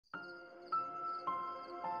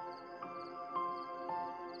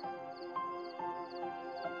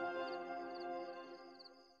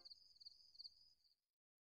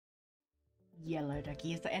Yellow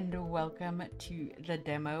duckies, and welcome to the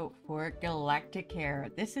demo for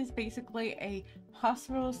Galacticare. This is basically a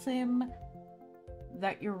hospital sim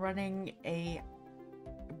that you're running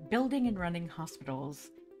building and running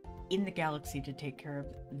hospitals in the galaxy to take care of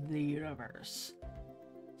the universe.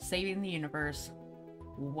 Saving the universe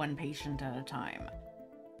one patient at a time.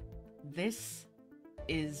 This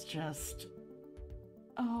is just,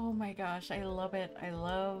 oh my gosh, I love it. I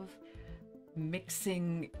love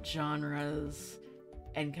mixing genres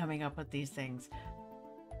and coming up with these things.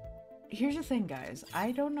 Here's the thing, guys.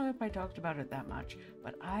 I don't know if I talked about it that much,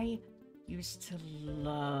 but I used to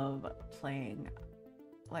love playing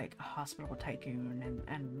like Hospital Tycoon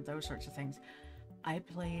and those sorts of things. I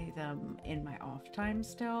play them in my off time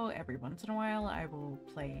still. Every once in a while I will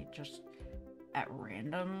play just at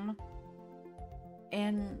random.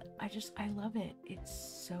 And I love it.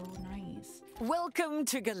 It's so nice. Welcome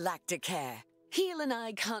to Galacticare. Heel and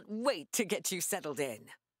I can't wait to get you settled in.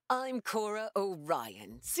 I'm Cora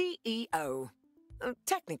Orion, CEO.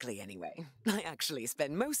 Technically, anyway. I actually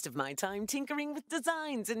spend most of my time tinkering with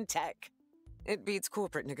designs and tech. It beats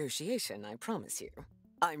corporate negotiation, I promise you.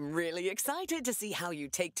 I'm really excited to see how you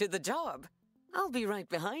take to the job. I'll be right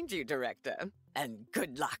behind you, Director. And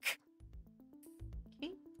good luck.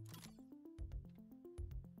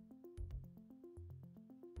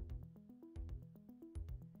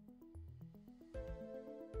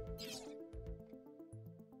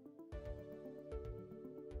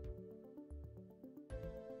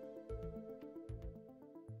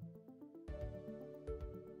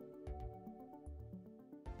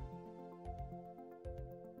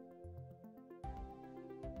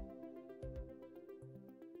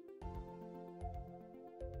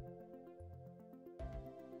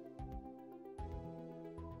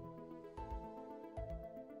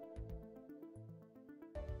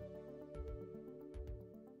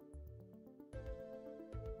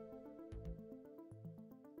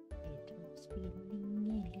 Okay.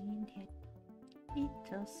 Spinning alien head,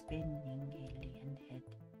 little spinning alien head.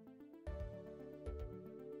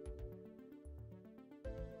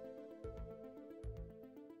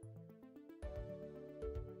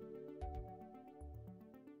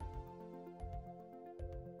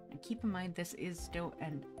 And keep in mind this is still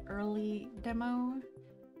an early demo,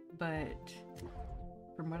 but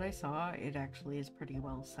from what I saw, it actually is pretty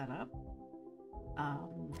well set up.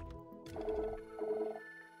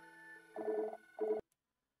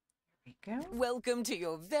 Go. Welcome to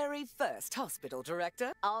your very first hospital,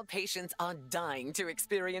 Director. Our patients are dying to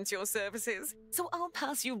experience your services, so I'll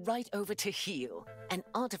pass you right over to Heel, an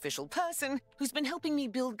artificial person who's been helping me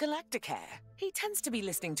build Galacticare. He tends to be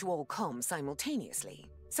listening to all comms simultaneously,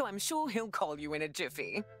 so I'm sure he'll call you in a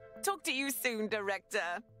jiffy. Talk to you soon,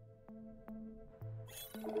 Director.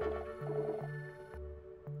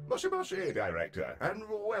 Moshi Moshi, Director, and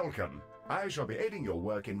welcome. I shall be aiding your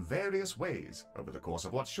work in various ways over the course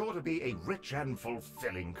of what's sure to be a rich and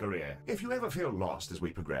fulfilling career. If you ever feel lost as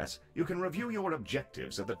we progress, you can review your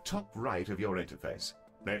objectives at the top right of your interface.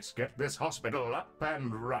 Let's get this hospital up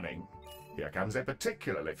and running. Here comes a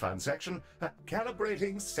particularly fun section,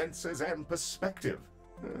 calibrating sensors and perspective.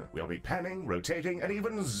 We'll be panning, rotating, and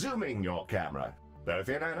even zooming your camera. Both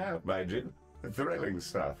in and out, mind you. Thrilling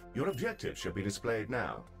stuff. Your objectives should be displayed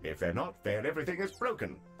now. If they're not, then everything is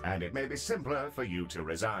broken, and it may be simpler for you to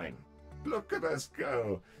resign. Look at us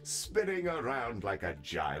go, spinning around like a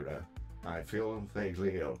gyro. I feel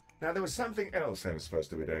vaguely ill. Now, there was something else I was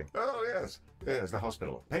supposed to be doing. Oh, yes. Yes, the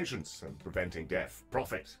hospital. Patients and preventing death,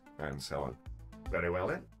 profit, and so on. Very well,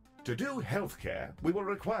 then. To do healthcare, we will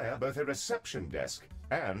require both a reception desk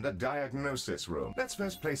and a diagnosis room. Let's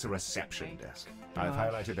first place a reception desk. I've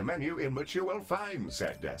highlighted the menu in which you will find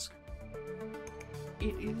said desk.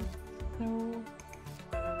 It is so...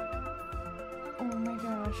 Oh my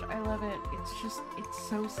gosh, I love it. It's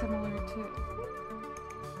so similar to...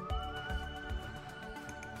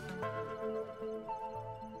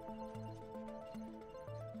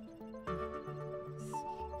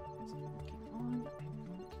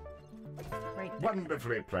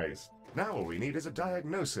 Wonderfully placed. Now all we need is a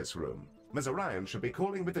diagnosis room. Ms. Orion should be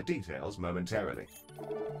calling with the details momentarily.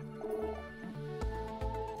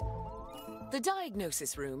 The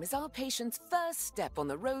diagnosis room is our patient's first step on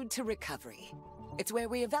the road to recovery. It's where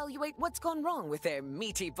we evaluate what's gone wrong with their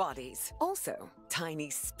meaty bodies. Also, tiny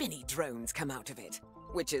spinny drones come out of it,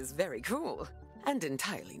 which is very cool and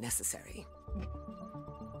entirely necessary.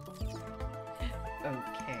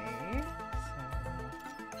 Okay.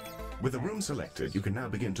 With the room selected, you can now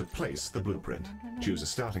begin to place the blueprint. Choose a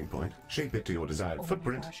starting point, shape it to your desired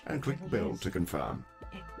footprint, and click Build to confirm.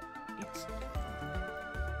 It's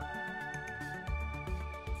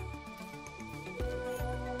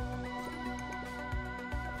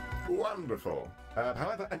Wonderful.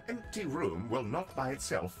 However, an empty room will not by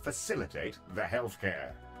itself facilitate the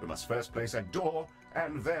healthcare. We must first place a door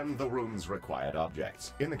and then the room's required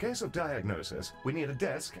objects. In the case of diagnosis, we need a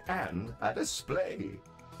desk and a display.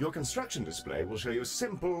 Your construction display will show you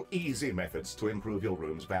simple, easy methods to improve your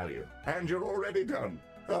room's value. And you're already done.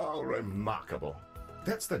 Oh, remarkable.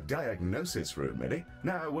 That's the diagnosis room, Millie.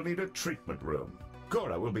 Now we'll need a treatment room.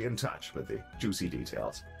 Cora will be in touch with the juicy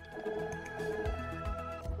details.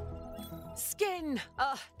 Skin!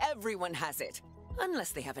 Everyone has it.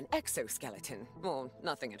 Unless they have an exoskeleton, or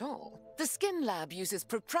nothing at all. The Skin Lab uses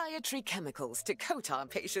proprietary chemicals to coat our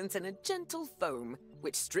patients in a gentle foam,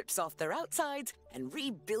 which strips off their outsides and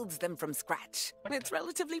rebuilds them from scratch. It's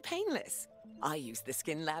relatively painless. I use the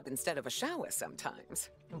Skin Lab instead of a shower sometimes.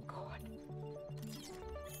 Oh, God.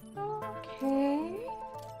 Okay.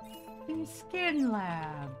 The Skin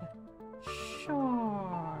Lab.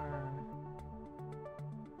 Sure.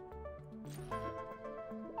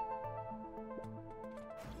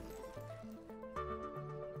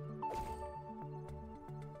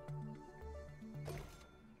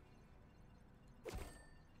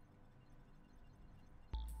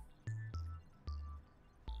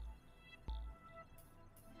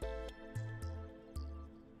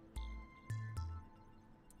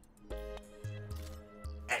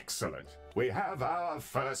 Excellent. We have our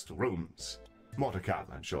first rooms. More to come,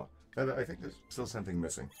 I'm sure. I think there's still something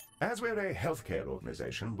missing. As we're a healthcare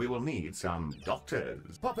organization, we will need some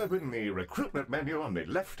doctors. Pop open the recruitment menu on the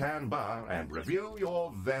left-hand bar and review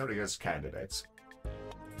your various candidates.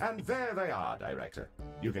 And there they are, Director.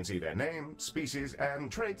 You can see their name, species,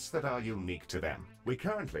 and traits that are unique to them. We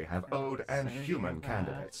currently have Ode and human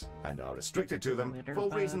candidates, and are restricted to them for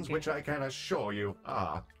reasons which I can assure you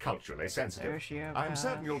are culturally sensitive. I'm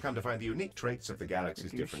certain you'll come to find the unique traits of the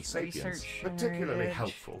galaxy's different sapiens particularly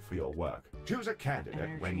helpful for your work. Choose a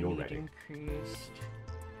candidate when you're ready. Increased.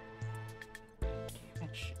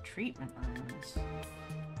 Damage treatment rooms.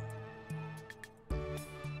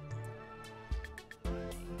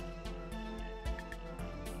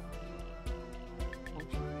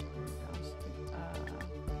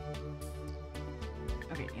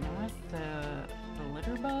 Okay, you know what? The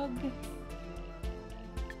litter bug?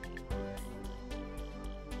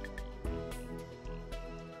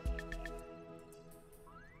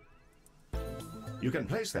 You can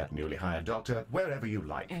place that newly hired doctor wherever you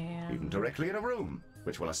like, even directly in a room,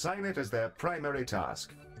 which will assign it as their primary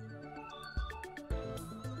task.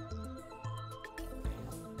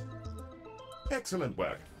 Excellent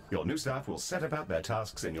work. Your new staff will set about their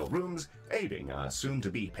tasks in your rooms, aiding our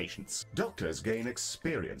soon-to-be patients. Doctors gain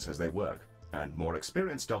experience as they work, and more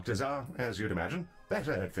experienced doctors are, as you'd imagine,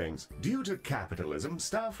 better at things. Due to capitalism,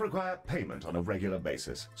 staff require payment on a regular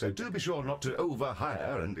basis, so do be sure not to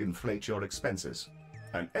overhire and inflate your expenses.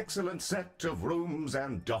 An excellent set of rooms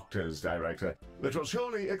and doctors, Director, that will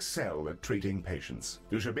surely excel at treating patients.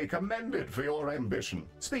 You should be commended for your ambition.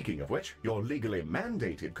 Speaking of which, your legally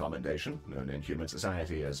mandated commendation, known in human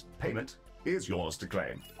society as payment, is yours to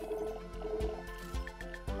claim.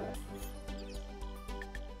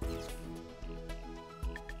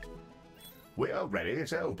 We are ready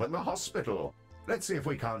to open the hospital. Let's see if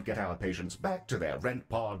we can't get our patients back to their rent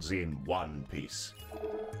pods in one piece.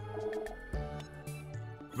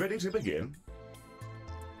 Ready to begin?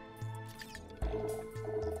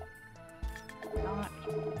 Not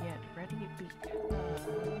yet ready because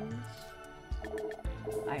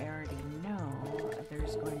I already know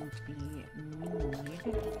there's going to be need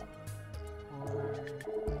for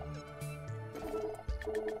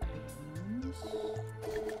beans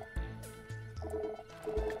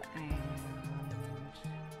and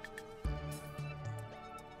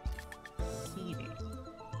seeding.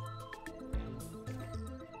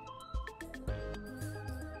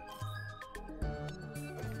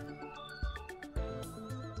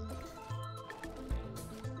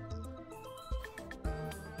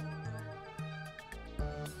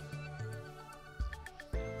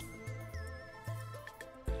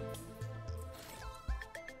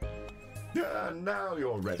 Now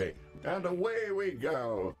you're ready, and away we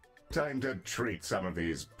go. Time to treat some of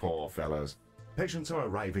these poor fellows. Patients are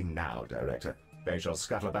arriving now, Director. They shall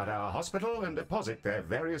scuttle about our hospital and deposit their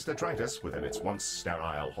various detritus within its once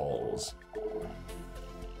sterile halls.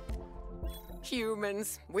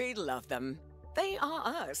 Humans, we love them. They are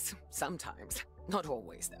us, sometimes. Not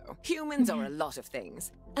always, though. Humans are a lot of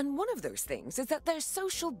things. And one of those things is that they're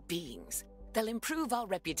social beings. They'll improve our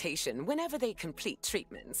reputation whenever they complete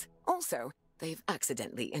treatments. Also, they've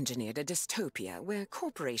accidentally engineered a dystopia where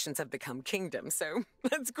corporations have become kingdoms, so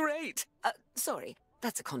that's great. Sorry,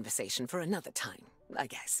 that's a conversation for another time, I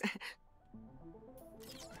guess.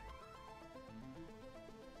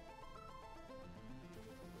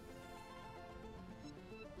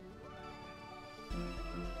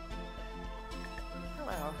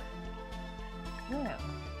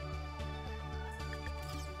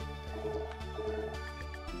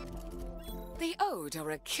 The Ode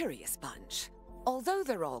are a curious bunch. Although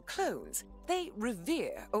they're all clones, they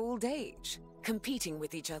revere old age, competing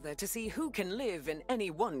with each other to see who can live in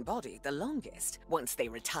any one body the longest. Once they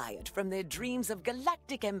retired from their dreams of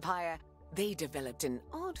galactic empire, they developed an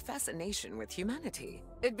odd fascination with humanity.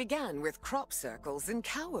 It began with crop circles and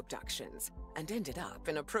cow abductions, and ended up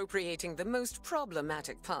in appropriating the most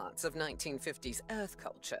problematic parts of 1950s Earth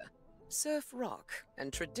culture: surf rock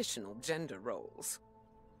and traditional gender roles.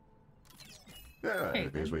 It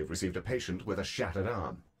appears we've received a patient with a shattered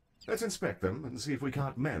arm. Let's inspect them and see if we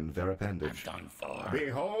can't mend their appendage. I'm done for.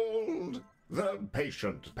 Behold the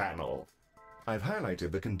patient panel. I've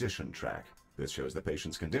highlighted the condition track. This shows the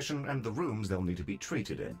patient's condition and the rooms they'll need to be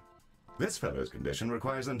treated in. This fellow's condition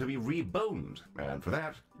requires them to be reboned, and for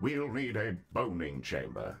that, we'll need a boning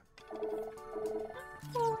chamber.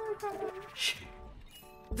 Oh my gosh.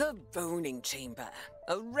 The Boning Chamber,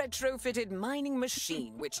 a retrofitted mining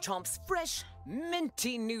machine which chomps fresh,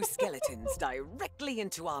 minty new skeletons directly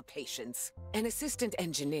into our patients. An assistant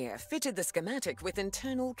engineer fitted the schematic with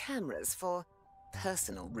internal cameras for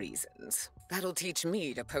personal reasons. That'll teach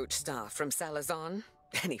me to poach staff from Salazar.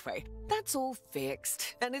 Anyway, that's all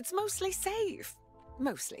fixed, and it's mostly safe.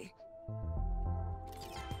 Mostly. Oh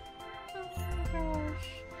my gosh.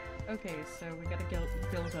 Okay, so we gotta build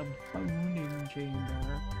a boning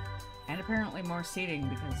chamber. And apparently more seating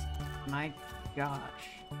because, my gosh.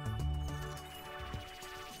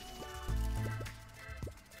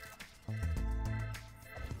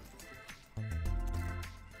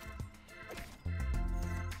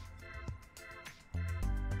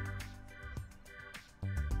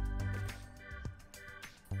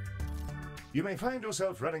 You may find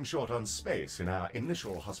yourself running short on space in our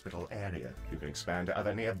initial hospital area. You can expand to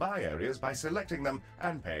other nearby areas by selecting them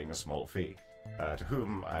and paying a small fee. To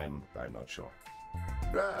whom, I'm not sure.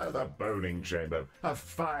 The boning chamber. A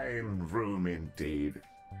fine room indeed.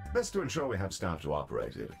 Best to ensure we have staff to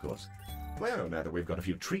operate it, of course. Well, now that we've got a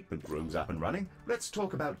few treatment rooms up and running, let's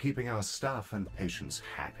talk about keeping our staff and patients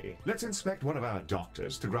happy. Let's inspect one of our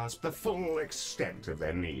doctors to grasp the full extent of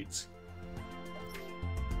their needs.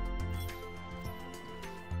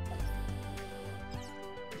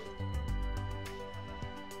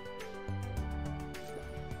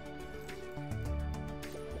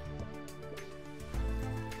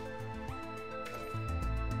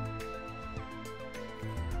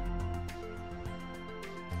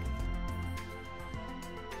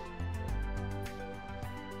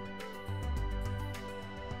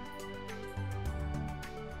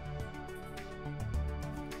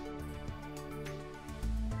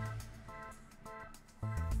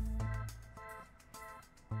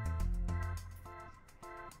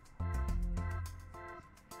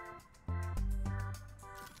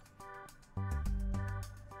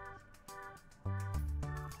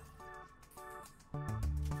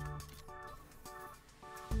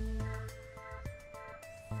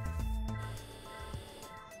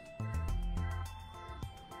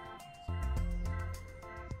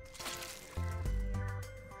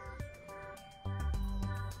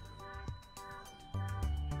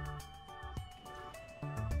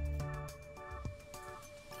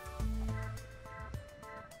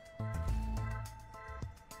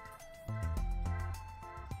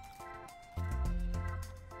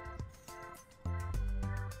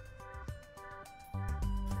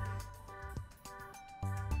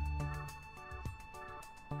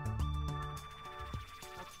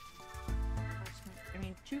 I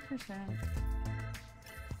mean, 2%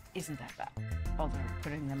 isn't that bad. Although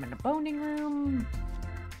putting them in a boning room,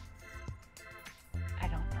 I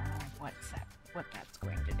don't know what that's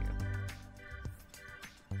going to do.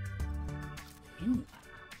 In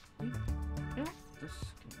we built the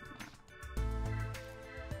schema.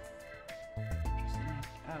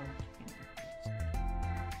 Oh.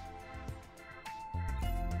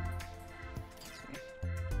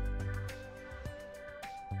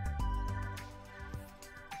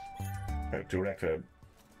 Director,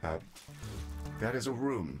 that is a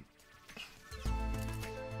room.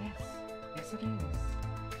 Yes, it is.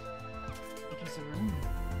 It is a room.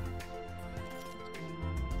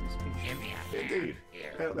 Indeed.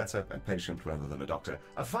 Well, that's a patient rather than a doctor.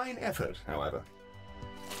 A fine effort, however.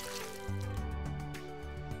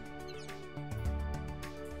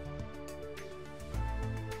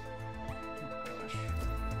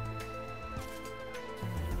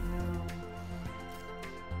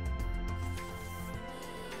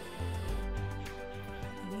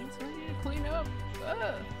 Clean up.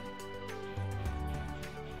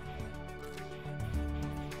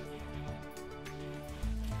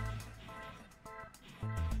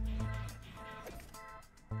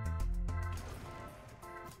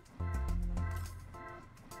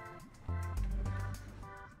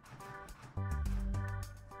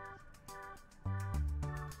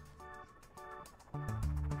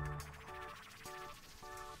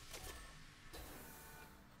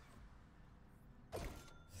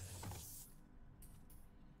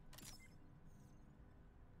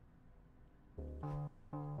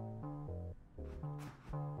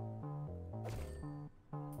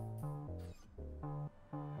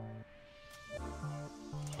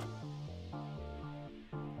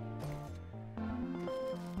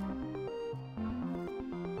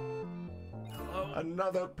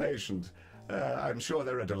 Another patient. I'm sure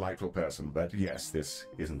they're a delightful person, but yes, this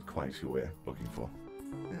isn't quite who we're looking for.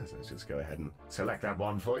 Yes, let's just go ahead and select that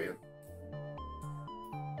one for you.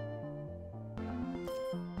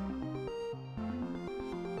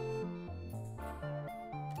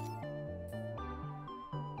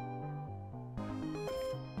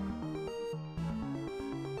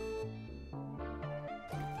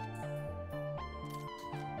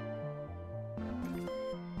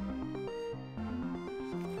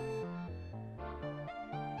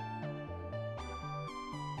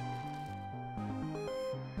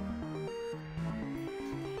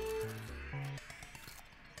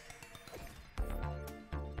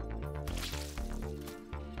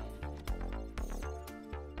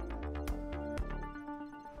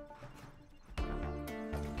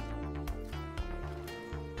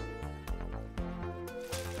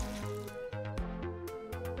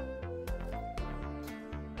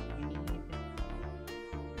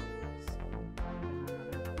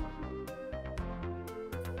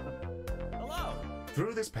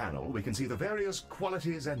 Through this panel, we can see the various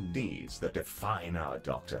qualities and needs that define our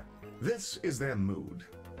doctor. This is their mood.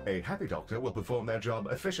 A happy doctor will perform their job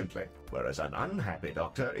efficiently, whereas an unhappy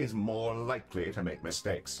doctor is more likely to make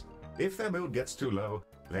mistakes. If their mood gets too low,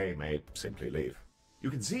 they may simply leave. You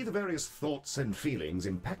can see the various thoughts and feelings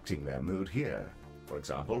impacting their mood here. For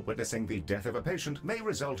example, witnessing the death of a patient may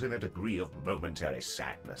result in a degree of momentary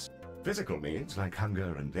sadness. Physical needs, like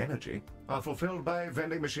hunger and energy, are fulfilled by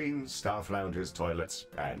vending machines, staff lounges, toilets,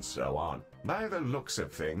 and so on. By the looks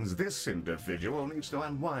of things, this individual needs to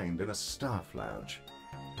unwind in a staff lounge.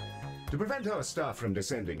 To prevent our staff from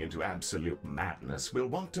descending into absolute madness, we'll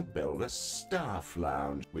want to build a staff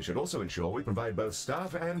lounge. We should also ensure we provide both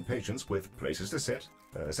staff and patients with places to sit,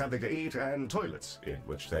 something to eat, and toilets in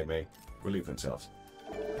which they may relieve themselves.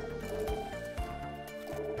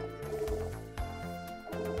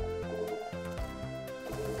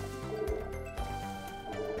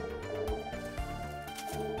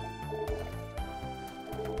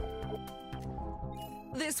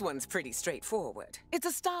 This one's pretty straightforward. It's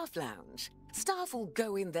a staff lounge. Staff will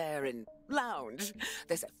go in there and lounge.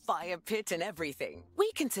 There's a fire pit and everything.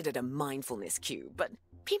 We considered a mindfulness cube, but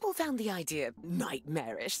people found the idea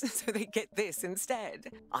nightmarish, so they get this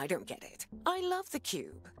instead. I don't get it. I love the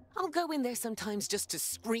cube. I'll go in there sometimes just to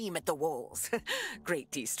scream at the walls. Great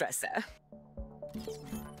de-stressor.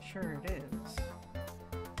 Sure it is.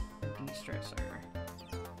 A de-stressor.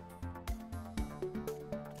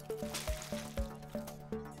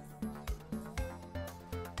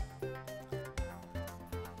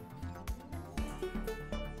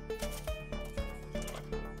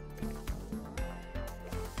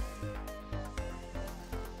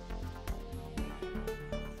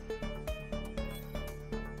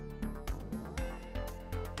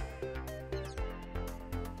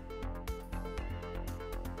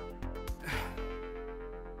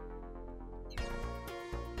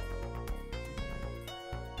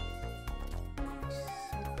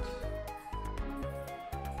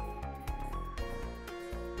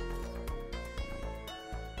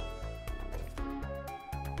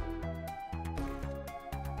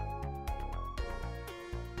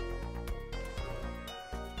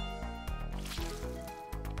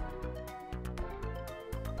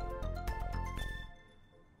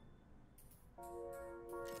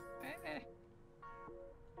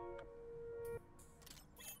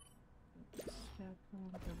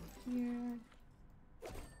 Over here.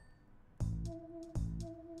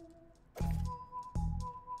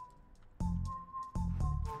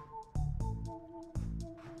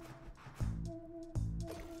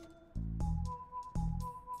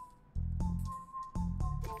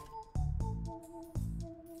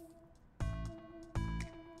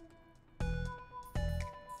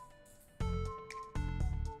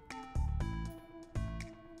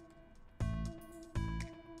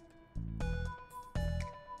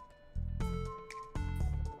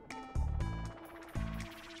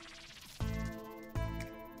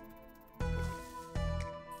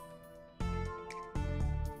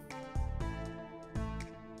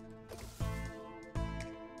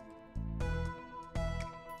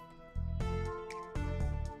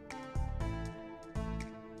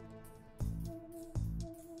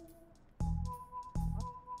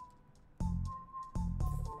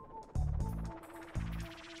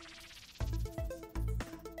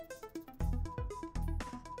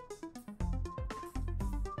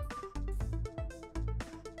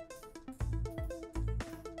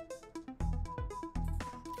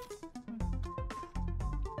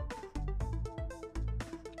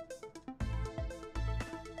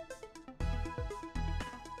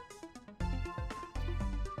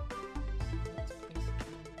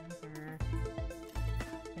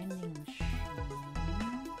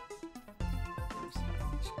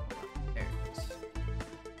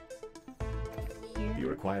 The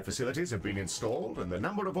required facilities have been installed, and the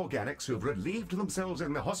number of organics who've relieved themselves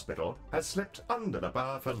in the hospital has slipped under the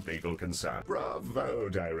bar for legal concern. Bravo,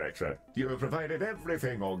 Director. You have provided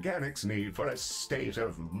everything organics need for a state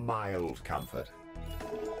of mild comfort.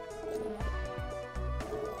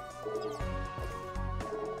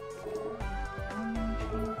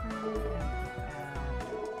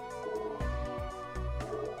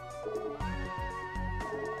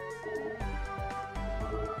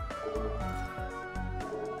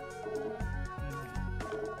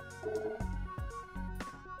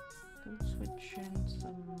 Switch in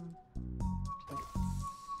some plates.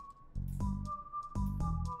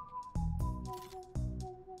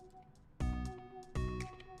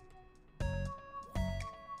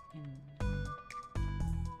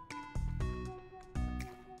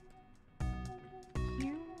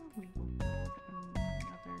 Here we will build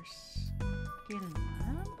another skin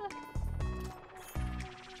lab.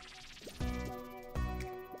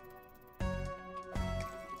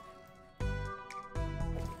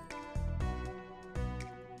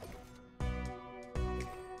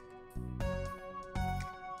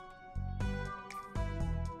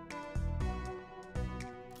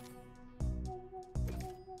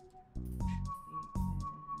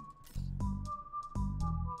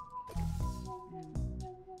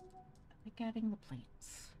 Adding the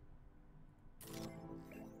plants,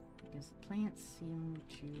 because the plants seem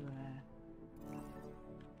to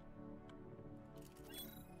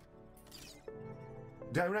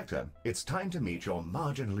Director, it's time to meet your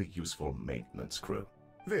marginally useful maintenance crew.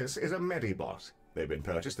 This is a Medibot. They've been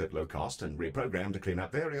purchased at low cost and reprogrammed to clean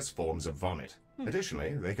up various forms of vomit.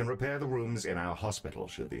 Additionally, they can repair the rooms in our hospital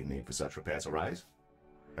should the need for such repairs arise.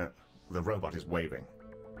 The robot is waving.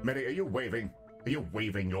 Medi, are you waving? Are you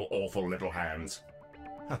waving your awful little hands?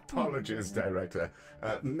 Apologies, Director.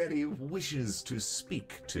 Medi wishes to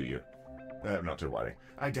speak to you. Not to worry.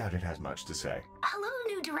 I doubt it has much to say. Hello,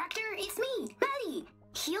 new director. It's me, Maddie.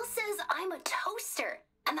 Heel says I'm a toaster,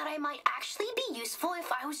 and that I might actually be useful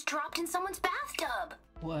if I was dropped in someone's bathtub.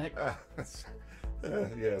 what?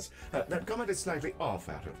 Yes. That comment is slightly off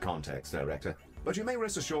out of context, Director. But you may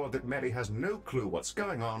rest assured that Medi has no clue what's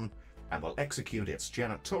going on and will execute its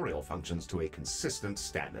janitorial functions to a consistent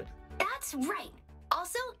standard. That's right.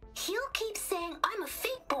 Also, Heel keeps saying I'm a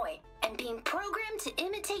fake boy, and being programmed to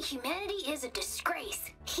imitate humanity is a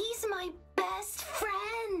disgrace. He's my best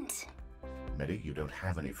friend. Medi, you don't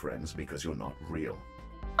have any friends because you're not real.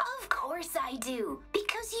 Of course I do,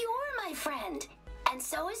 because you're my friend. And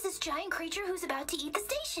so is this giant creature who's about to eat the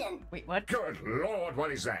station. Wait, what? Good Lord,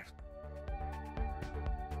 what is that?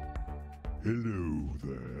 Hello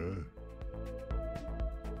there.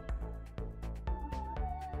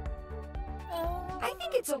 I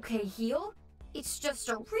think it's okay, Heel. It's just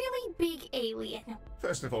a really big alien.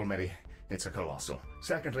 First of all, Medi, it's a colossal.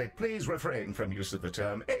 Secondly, please refrain from use of the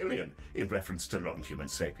term alien in reference to non-human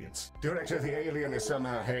sapiens. Director, the alien is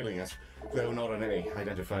somehow hailing us, though not on any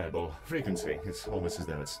identifiable frequency. It's almost as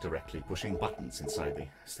though it's directly pushing buttons inside the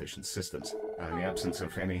station's systems. In the absence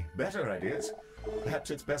of any better ideas,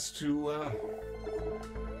 perhaps it's best to,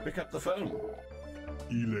 pick up the phone.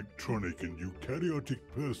 Electronic and eukaryotic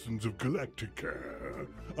persons of Galacticare.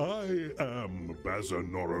 I am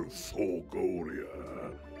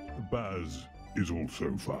Bazanorothorgoria. Baz is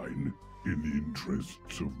also fine, in the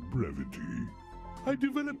interests of brevity. I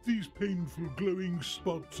developed these painful glowing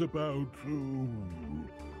spots about,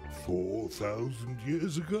 4,000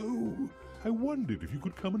 years ago. I wondered if you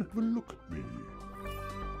could come and have a look at me.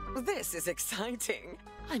 This is exciting.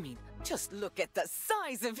 I mean, just look at the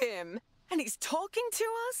size of him. And he's talking to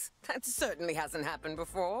us? That certainly hasn't happened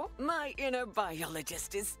before. My inner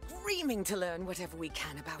biologist is screaming to learn whatever we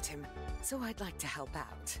can about him. So I'd like to help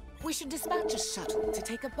out. We should dispatch a shuttle to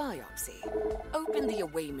take a biopsy. Open the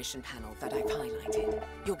away mission panel that I've highlighted.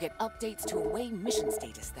 You'll get updates to away mission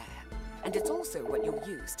status there. And it's also what you'll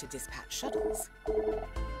use to dispatch shuttles. Okay,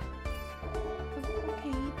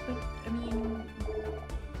 but I mean...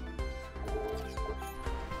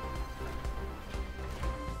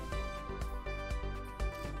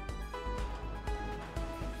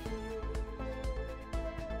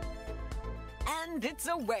 And it's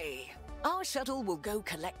away. Our shuttle will go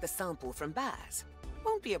collect the sample from Baz.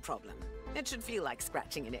 Won't be a problem. It should feel like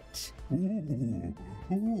scratching an itch. Ooh,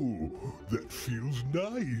 that feels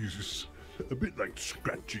nice. A bit like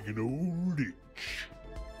scratching an old itch.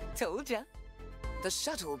 Told ya. The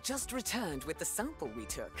shuttle just returned with the sample we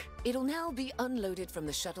took. It'll now be unloaded from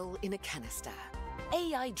the shuttle in a canister.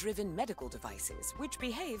 AI-driven medical devices, which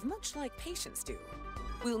behave much like patients do.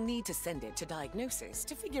 We'll need to send it to diagnosis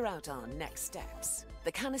to figure out our next steps.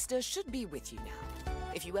 The canister should be with you now.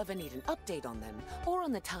 If you ever need an update on them, or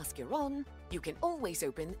on the task you're on, you can always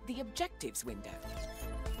open the Objectives window.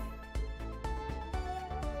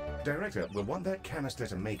 Director, we'll want that canister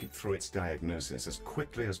to make it through its diagnosis as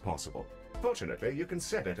quickly as possible. Fortunately, you can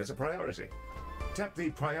set it as a priority. Tap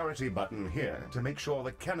the priority button here to make sure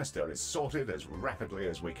the canister is sorted as rapidly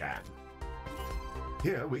as we can.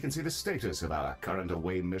 Here we can see the status of our current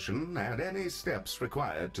away mission and any steps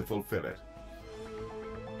required to fulfill it.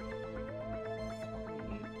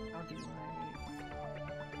 How do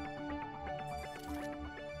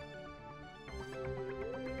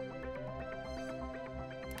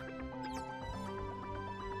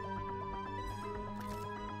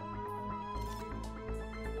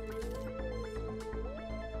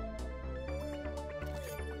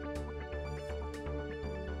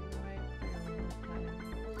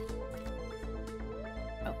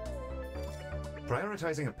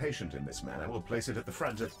Prioritizing a patient in this manner will place it at the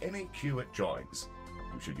front of any queue it joins.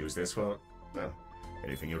 You should use this for, well,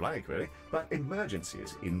 anything you like, really, but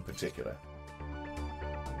emergencies in particular.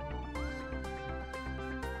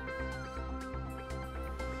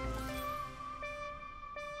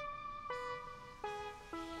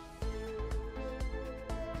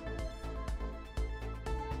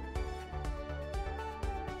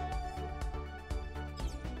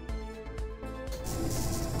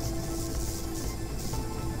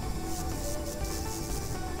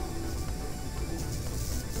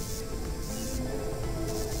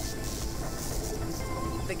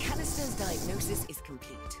 The canister's diagnosis is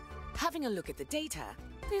complete. Having a look at the data,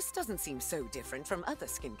 this doesn't seem so different from other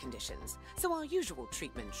skin conditions, so our usual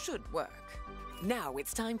treatment should work. Now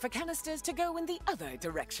it's time for canisters to go in the other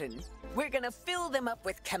direction. We're gonna fill them up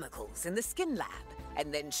with chemicals in the skin lab,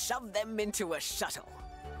 and then shove them into a shuttle.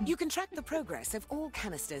 You can track the progress of all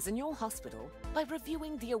canisters in your hospital by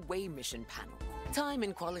reviewing the away mission panel. Time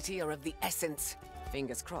and quality are of the essence.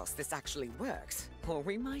 Fingers crossed this actually works, or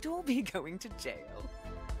we might all be going to jail.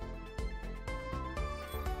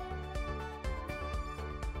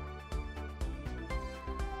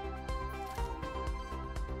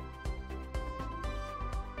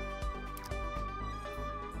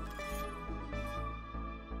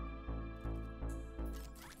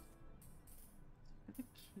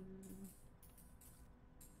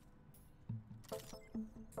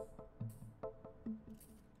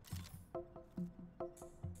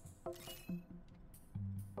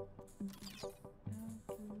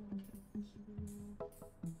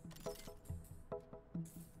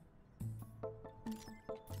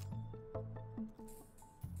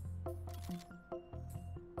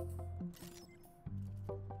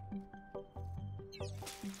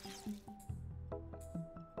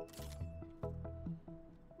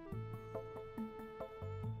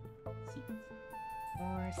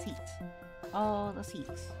 More seats. All the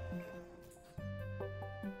seats.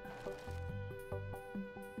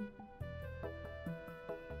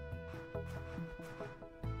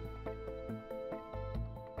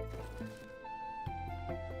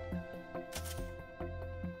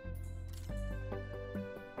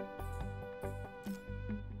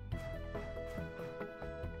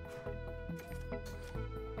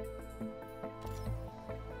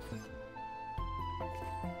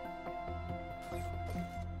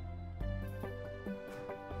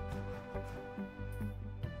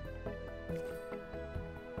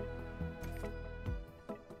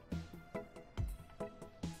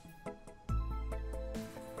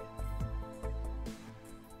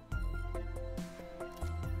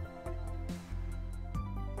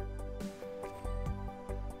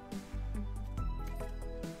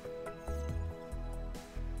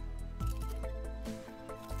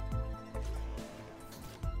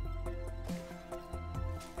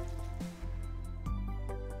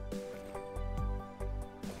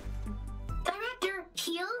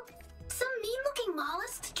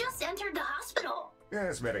 mollusks just entered the hospital.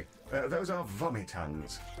 Yes, Mary. Those are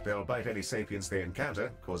vomitongues. They'll bite any sapiens they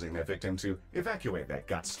encounter, causing their victim to evacuate their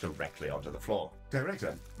guts directly onto the floor.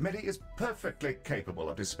 Director, Medi is perfectly capable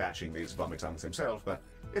of dispatching these vomitongues himself, but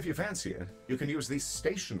if you fancy it, you can use these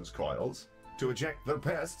stations coils to eject the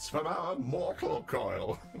pests from our mortal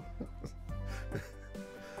coil.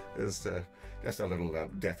 It's just a little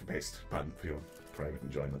death-based pun for your private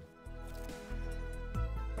enjoyment.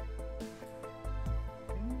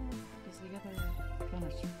 Is the other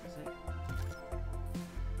canister, is it?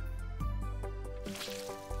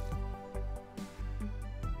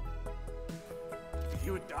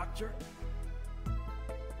 You a doctor? Oh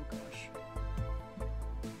gosh.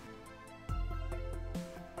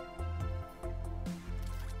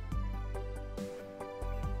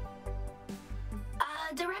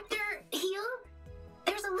 Director Heel?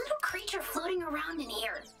 There's a little creature creature floating around in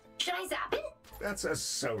here. Should I zap it? That's a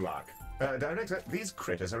Solak. Director, these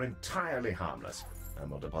critters are entirely harmless, and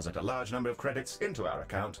will deposit a large number of credits into our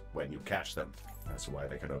account when you catch them. That's why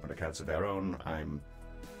they can open accounts of their own.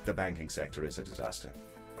 The banking sector is a disaster.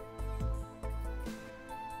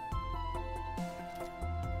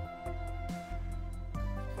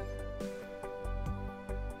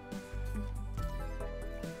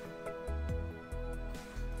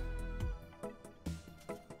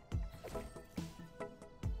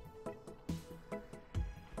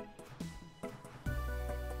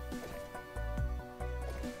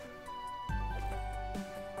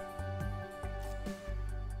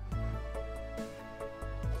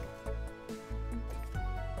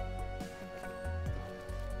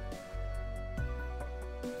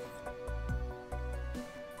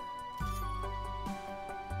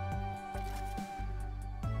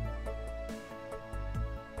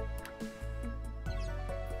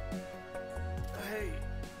 Hey.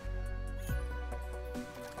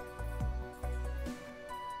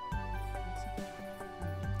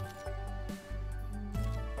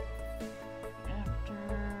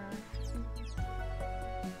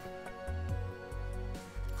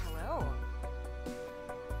 Hello.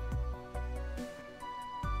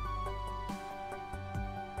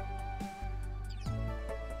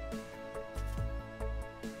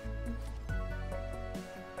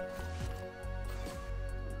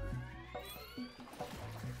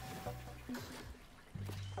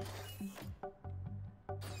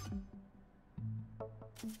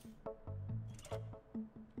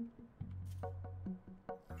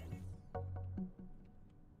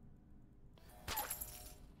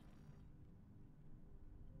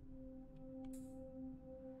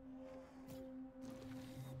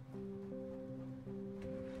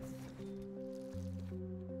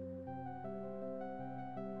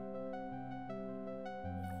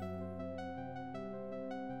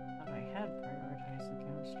 Thought I had prioritized the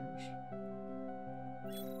canisters.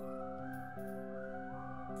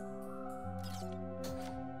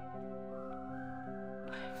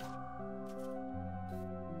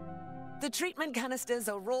 The treatment canisters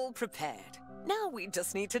are all prepared. Now we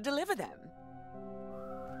just need to deliver them.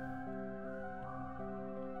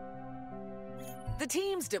 The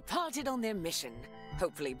team's departed on their mission.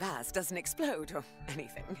 Hopefully Baz doesn't explode or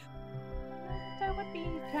anything. That would be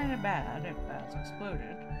kind of bad if Baz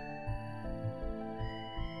exploded.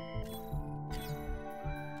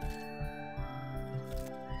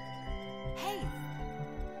 Hey!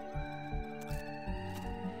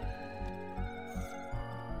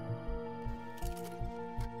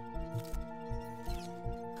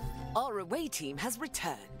 Our away team has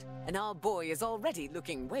returned, and our boy is already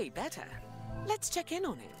looking way better. Let's check in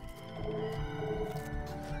on him.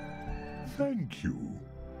 Thank you.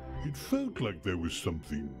 It felt like there was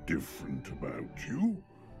something different about you.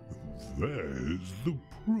 There's the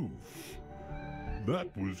proof.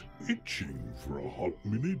 That was itching for a hot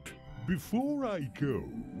minute. Before I go,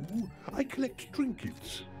 I collect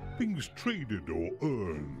trinkets, things traded or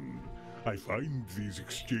earned. I find these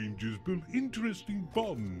exchanges build interesting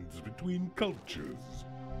bonds between cultures.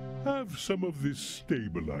 Have some of this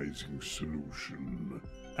stabilizing solution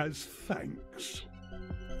as thanks.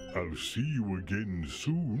 I'll see you again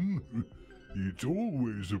soon. It's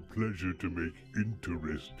always a pleasure to make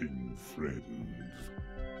interesting friends.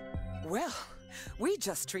 Well, we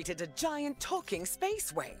just treated a giant talking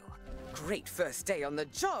space whale. Great first day on the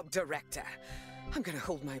job, Director. I'm gonna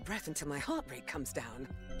hold my breath until my heart rate comes down.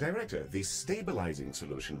 Director, the stabilizing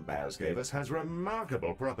solution Baz gave us has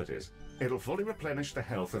remarkable properties. It'll fully replenish the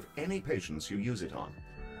health of any patients you use it on.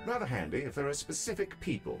 Rather handy if there are specific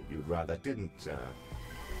people you'd rather didn't,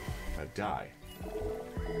 die. Well,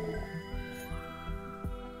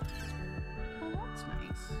 that's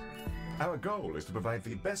nice. Our goal is to provide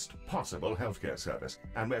the best possible healthcare service,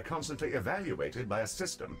 and we're constantly evaluated by a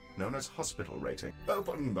system known as hospital rating.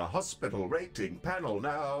 Open the hospital rating panel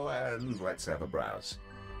now, and let's have a browse.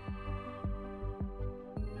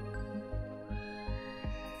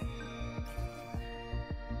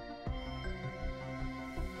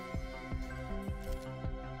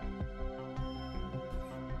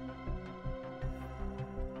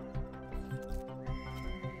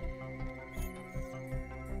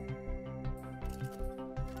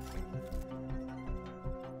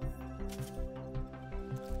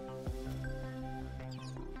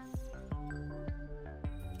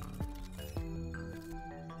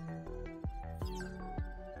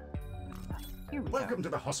 Here we Welcome go. to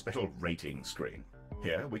the hospital rating screen.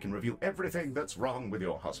 Here we can review everything that's wrong with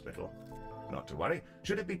your hospital. Not to worry,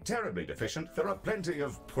 should it be terribly deficient, there are plenty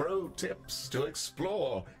of pro tips to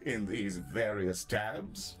explore in these various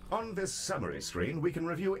tabs. On this summary screen, we can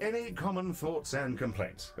review any common thoughts and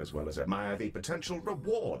complaints, as well as admire the potential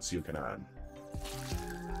rewards you can earn.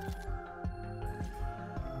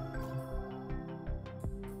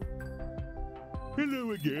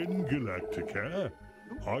 Hello again, Galacticare.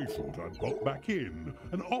 I thought I'd pop back in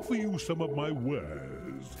and offer you some of my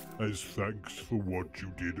wares as thanks for what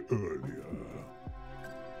you did earlier.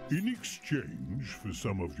 In exchange for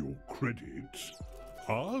some of your credits,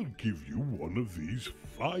 I'll give you one of these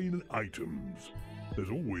fine items. There's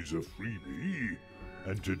always a freebie.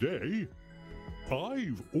 And today,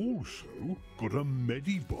 I've also got a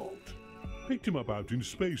Medibot. Picked him up out in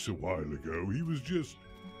space a while ago. He was just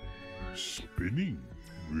spinning,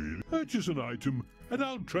 really. Purchase an item and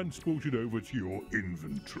I'll transport it over to your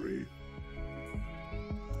inventory.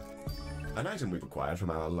 An item we've acquired from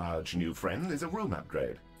our large new friend is a room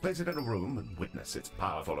upgrade. Place it in a room and witness its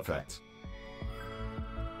powerful effects.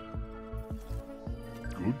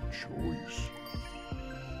 Good choice.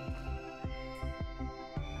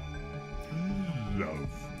 Lovely.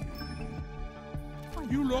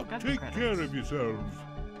 You lot take care of yourselves.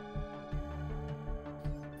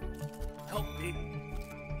 Help me.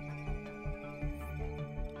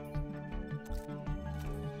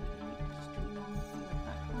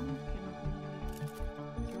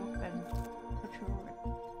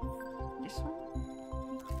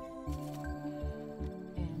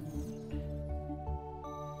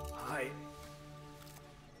 Hi.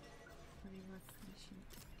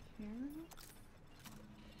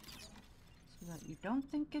 So that you don't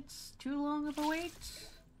think it's too long of a wait.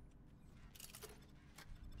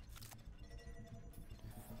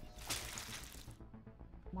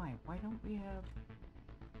 Why don't we have...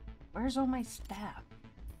 Where's all my staff?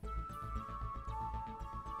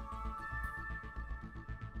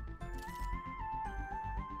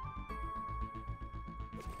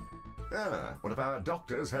 Ah, one of our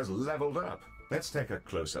doctors has leveled up. Let's take a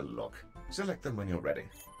closer look. Select them when you're ready.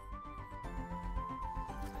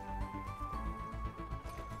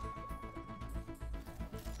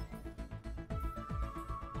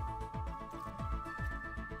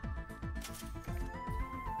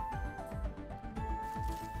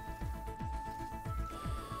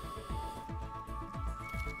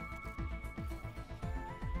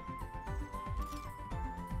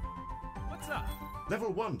 What's up?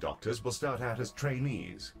 Level 1 doctors will start out as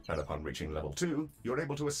trainees, and upon reaching level 2, you're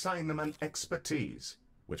able to assign them an expertise,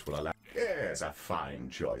 which will allow... Here's a fine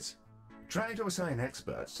choice. Try to assign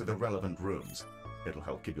experts to the relevant rooms. It'll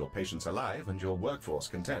help keep your patients alive and your workforce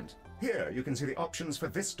content. Here, you can see the options for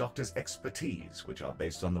this doctor's expertise, which are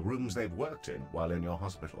based on the rooms they've worked in while in your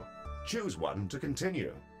hospital. Choose one to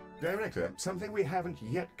continue. Director, something we haven't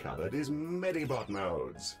yet covered is Medibot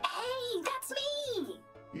modes. Hey, that's me!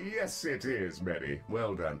 Yes, it is, Medi.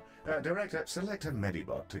 Well done. Director, select a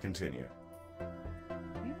Medibot to continue.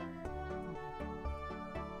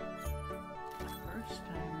 First,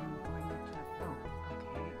 I'm going to... Oh,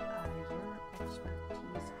 okay. Your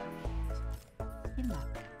expertise is in that.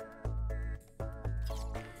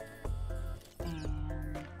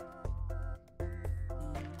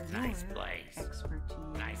 And Nice your place. Expertise.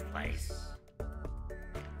 Nice place.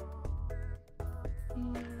 I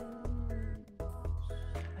don't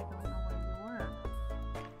know where you were.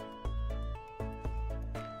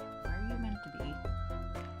 Where are you meant to be?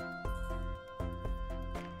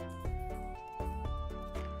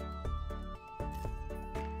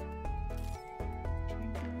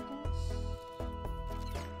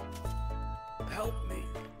 Help me.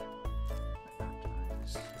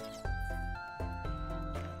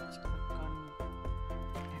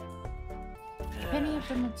 If any of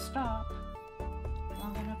them would stop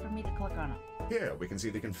long enough for me to click on it. Here, we can see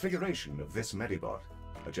the configuration of this Medibot.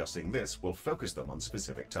 Adjusting this will focus them on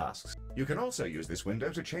specific tasks. You can also use this window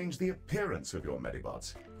to change the appearance of your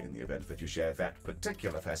Medibots, in the event that you share that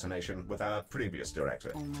particular fascination with our previous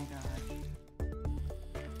director. Oh my god.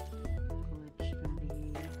 Glitch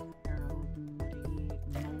Medi, Herald Medi,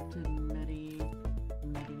 Molten Medi,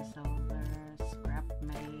 Medi Silver, Scrap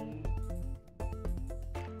Medi.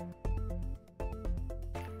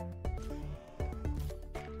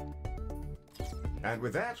 And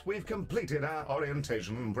with that, we've completed our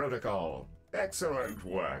orientation protocol. Excellent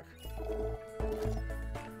work.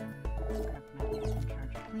 Scrap Medi is in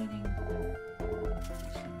charge of cleaning.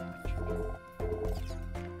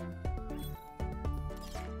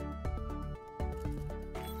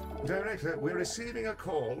 Director, we're receiving a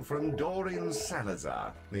call from Dorian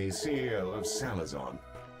Salazar, the CEO of Salazon.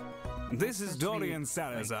 This is Dorian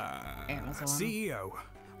Salazar, Amazon. CEO.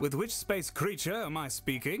 With which space creature am I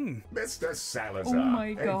speaking? Mr. Salazar, Oh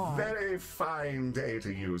my God. a very fine day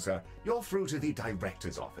to you, sir. You're through to the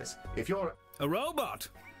director's office. If you're... A robot?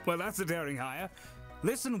 Well, that's a daring hire.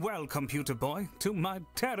 Listen well, computer boy, to my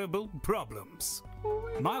terrible problems.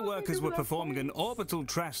 My workers were performing an orbital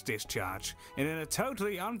trash discharge, and in a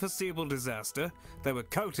totally unforeseeable disaster, they were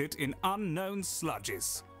coated in unknown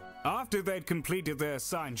sludges. After they'd completed their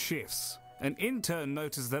assigned shifts, an intern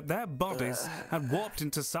noticed that their bodies had warped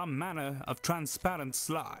into some manner of transparent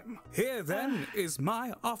slime. Here, then, is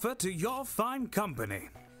my offer to your fine company.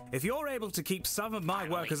 If you're able to keep some of my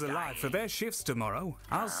workers alive for their shifts tomorrow,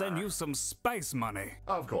 I'll send you some space money.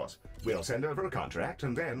 Of course. We'll send over a contract,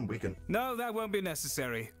 and then we can... No, that won't be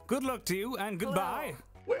necessary. Good luck to you, and goodbye.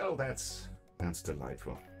 Well, that's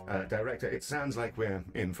delightful. Director, it sounds like we're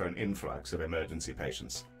in for an influx of emergency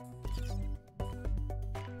patients.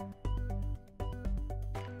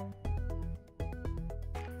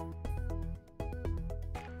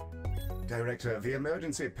 Director, the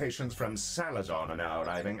emergency patients from Salazar are now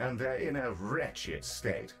arriving, and they're in a wretched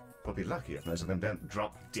state. We'll be lucky if most of them don't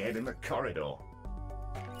drop dead in the corridor.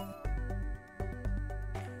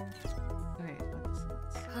 Okay,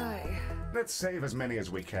 let's Hi. Let's save as many as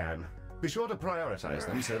we can. Be sure to prioritize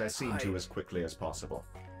them so they're seen to as quickly as possible.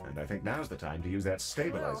 And I think now's the time to use that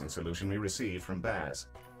stabilizing solution we received from Baz.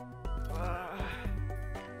 Hi.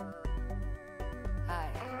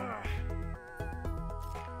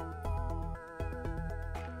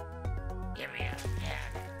 Give me a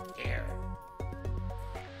hand here.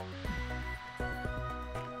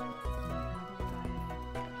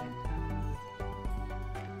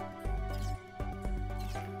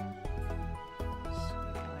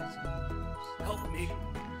 Help me.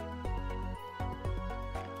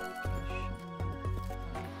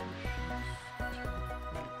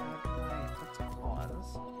 Let's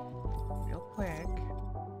pause real quick.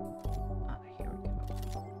 Here we go.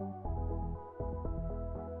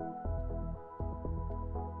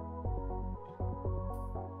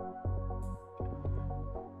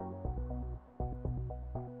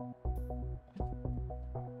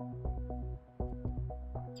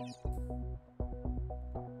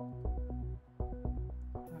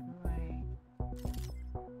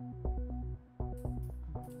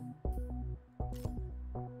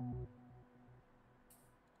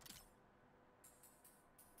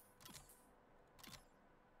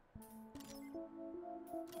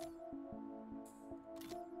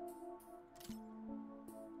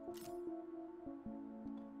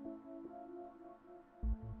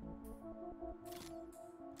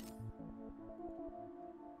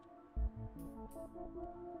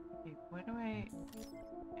 Okay,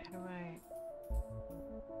 how do I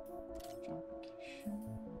application?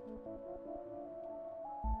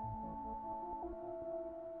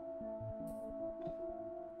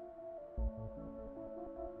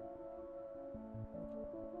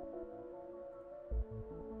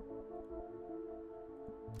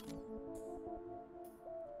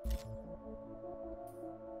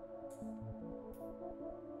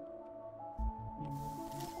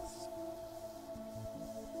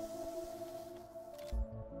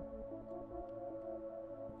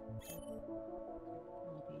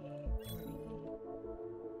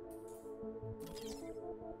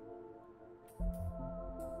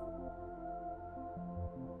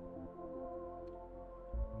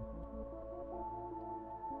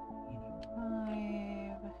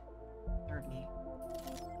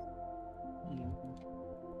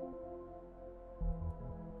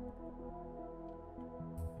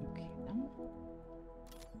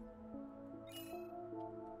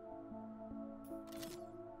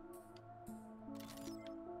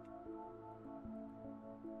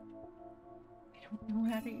 Know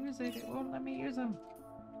how to use it. It won't let me use them.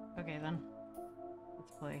 Okay then.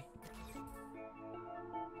 Let's play.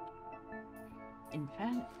 In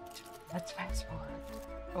fact, let's fast forward.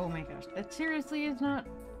 Oh my gosh, that seriously is not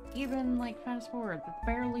even like fast forward. That's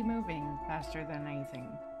barely moving faster than anything.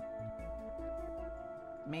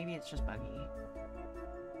 Maybe it's just buggy.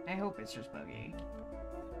 I hope it's just buggy.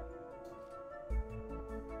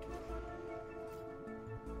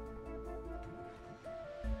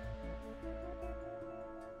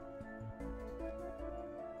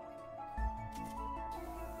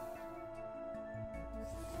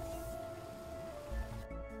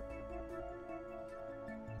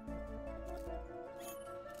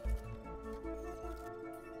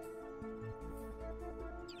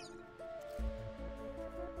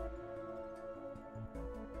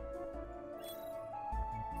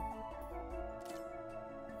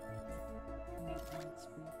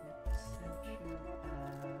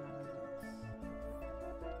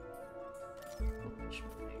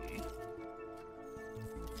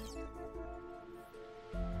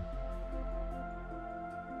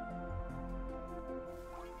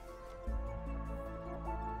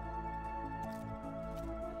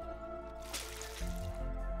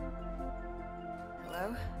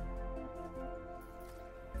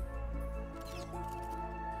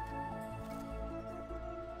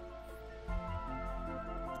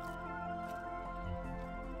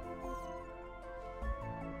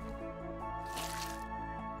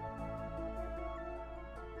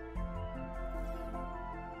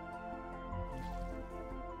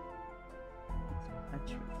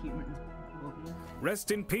 humans will be.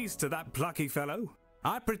 Rest in peace to that plucky fellow.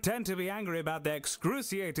 I pretend to be angry about their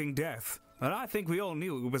excruciating death, but I think we all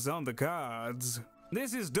knew it was on the cards.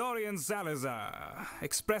 This is Dorian Salazar,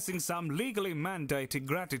 expressing some legally mandated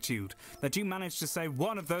gratitude that you managed to save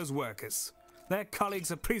one of those workers. Their colleagues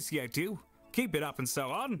appreciate you. Keep it up and so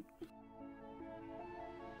on.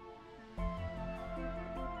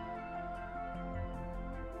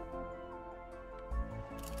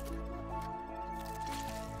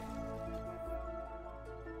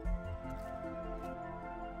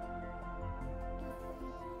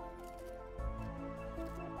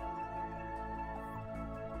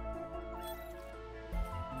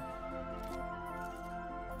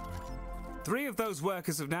 Three of those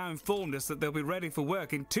workers have now informed us that they'll be ready for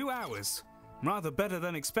work in 2 hours. Rather better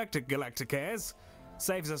than expected, Galacticares.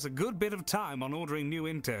 Saves us a good bit of time on ordering new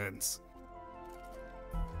interns.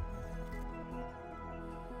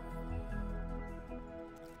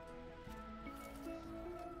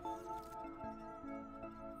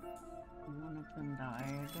 One of them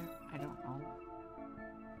died. I don't know.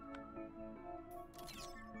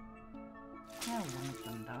 Yeah, one of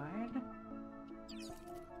them died.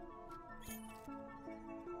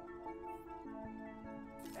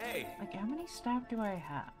 Hey! Like, how many staff do I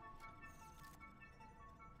have?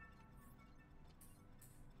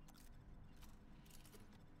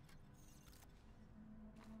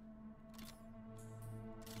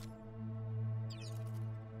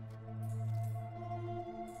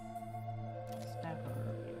 Staff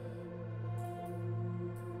overview.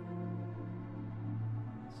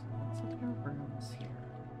 So let's look at our rooms here.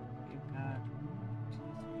 We've got 1, 2,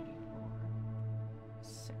 3, 4,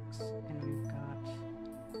 6, and we've got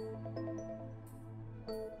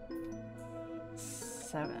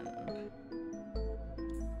 7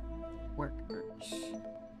 workers.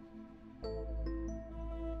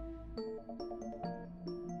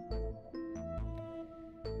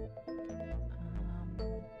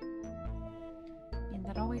 And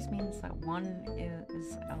that always means that one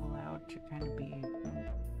is allowed to kind of be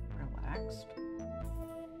relaxed.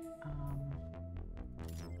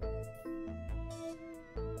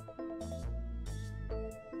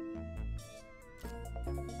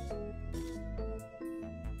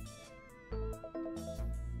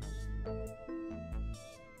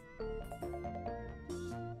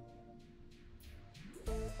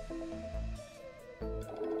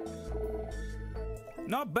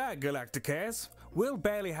 Not bad, Galacticares. We'll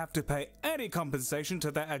barely have to pay any compensation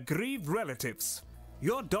to their aggrieved relatives.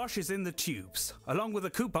 Your dosh is in the tubes, along with a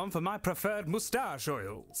coupon for my preferred moustache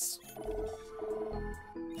oils.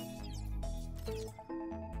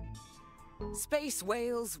 Space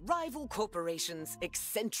whales, rival corporations,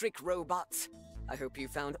 eccentric robots. I hope you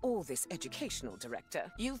found all this educational,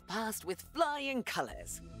 Director. You've passed with flying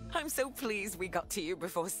colors. I'm so pleased we got to you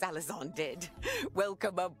before Salazar did.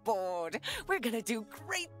 Welcome aboard. We're gonna do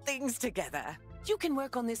great things together. You can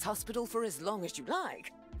work on this hospital for as long as you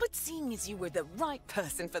like, but seeing as you were the right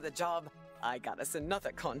person for the job, I got us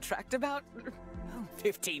another contract about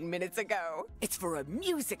 15 minutes ago. It's for a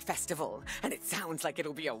music festival, and it sounds like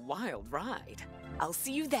it'll be a wild ride. I'll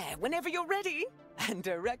see you there whenever you're ready. And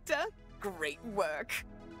Director, great work.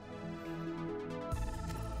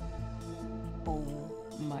 Oh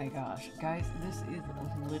my gosh. Guys, this is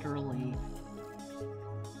literally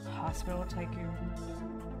Hospital Tycoon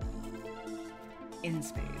in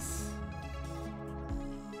space.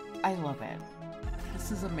 I love it.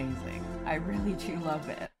 This is amazing. I really do love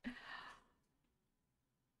it.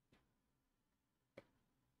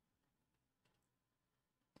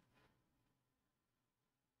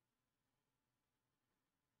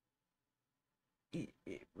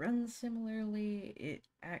 It runs similarly, it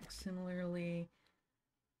acts similarly,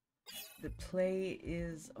 the play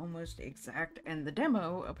is almost exact, and the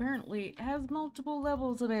demo apparently has multiple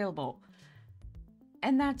levels available.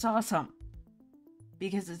 And that's awesome,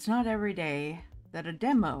 because it's not every day that a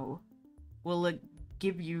demo will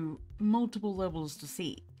give you multiple levels to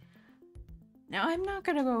see. Now, I'm not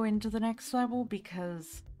going to go into the next level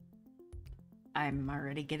because I'm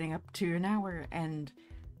already getting up to an hour and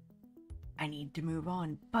I need to move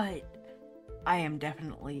on, but I am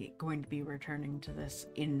definitely going to be returning to this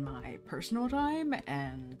in my personal time,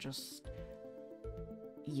 and just,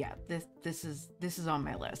 yeah, this is on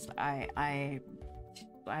my list. I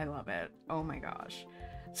love it. Oh my gosh.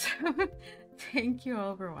 So thank you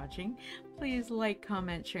all for watching. Please like,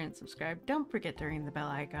 comment, share, and subscribe. Don't forget to ring the bell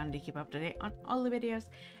icon to keep up to date on all the videos,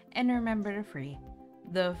 and remember to free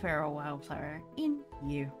the feral wildflower in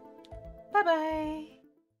you. Bye bye.